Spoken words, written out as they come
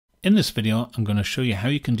In this video, I'm going to show you how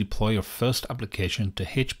you can deploy your first application to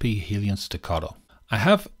HPE Helion Stackato. I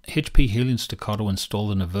have HPE Helion Stackato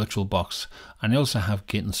installed in a VirtualBox, and I also have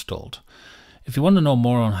Git installed. If you want to know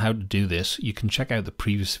more on how to do this, you can check out the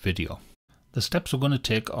previous video. The steps we're going to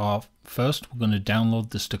take are, first we're going to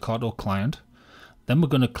download the Stackato client, then we're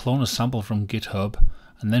going to clone a sample from GitHub,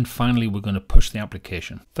 and then finally we're going to push the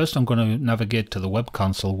application. First I'm going to navigate to the web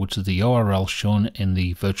console, which is the URL shown in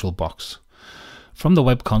the VirtualBox. From the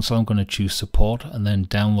web console, I'm going to choose support and then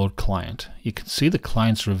download client. You can see the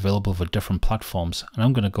clients are available for different platforms, and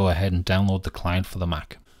I'm going to go ahead and download the client for the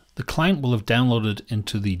Mac. The client will have downloaded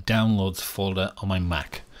into the downloads folder on my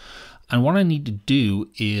Mac. And what I need to do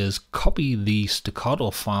is copy the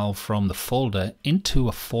Stackato file from the folder into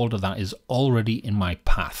a folder that is already in my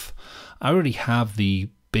path. I already have the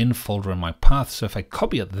bin folder in my path, so if I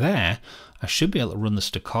copy it there, I should be able to run the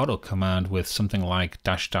Stackato command with something like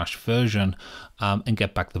 -- version and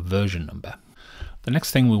get back the version number. The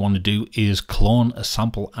next thing we want to do is clone a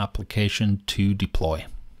sample application to deploy.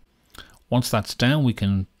 Once that's done, we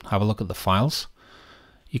can have a look at the files.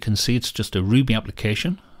 You can see it's just a Ruby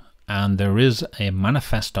application, and there is a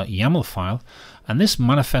manifest.yaml file, and this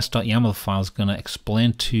manifest.yaml file is going to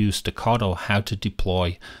explain to Stackato how to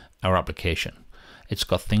deploy our application. It's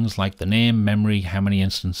got things like the name, memory, how many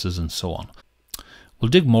instances, and so on. We'll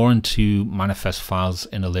dig more into manifest files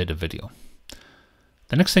in a later video.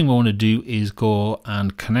 The next thing we want to do is go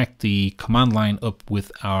and connect the command line up with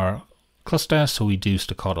our cluster. So we do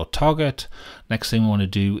Stackato target. Next thing we want to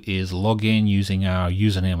do is log in using our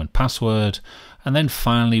username and password. And then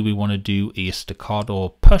finally we want to do a Stackato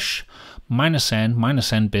push -n.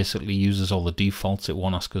 -n basically uses all the defaults. It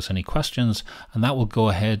won't ask us any questions, and that will go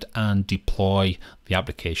ahead and deploy the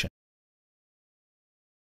application.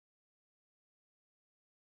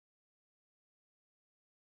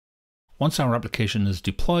 Once our application is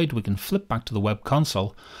deployed, we can flip back to the web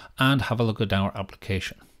console and have a look at our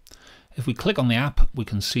application. If we click on the app, we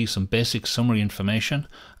can see some basic summary information,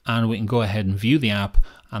 and we can go ahead and view the app,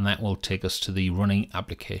 and that will take us to the running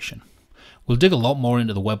application. We'll dig a lot more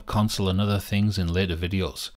into the web console and other things in later videos.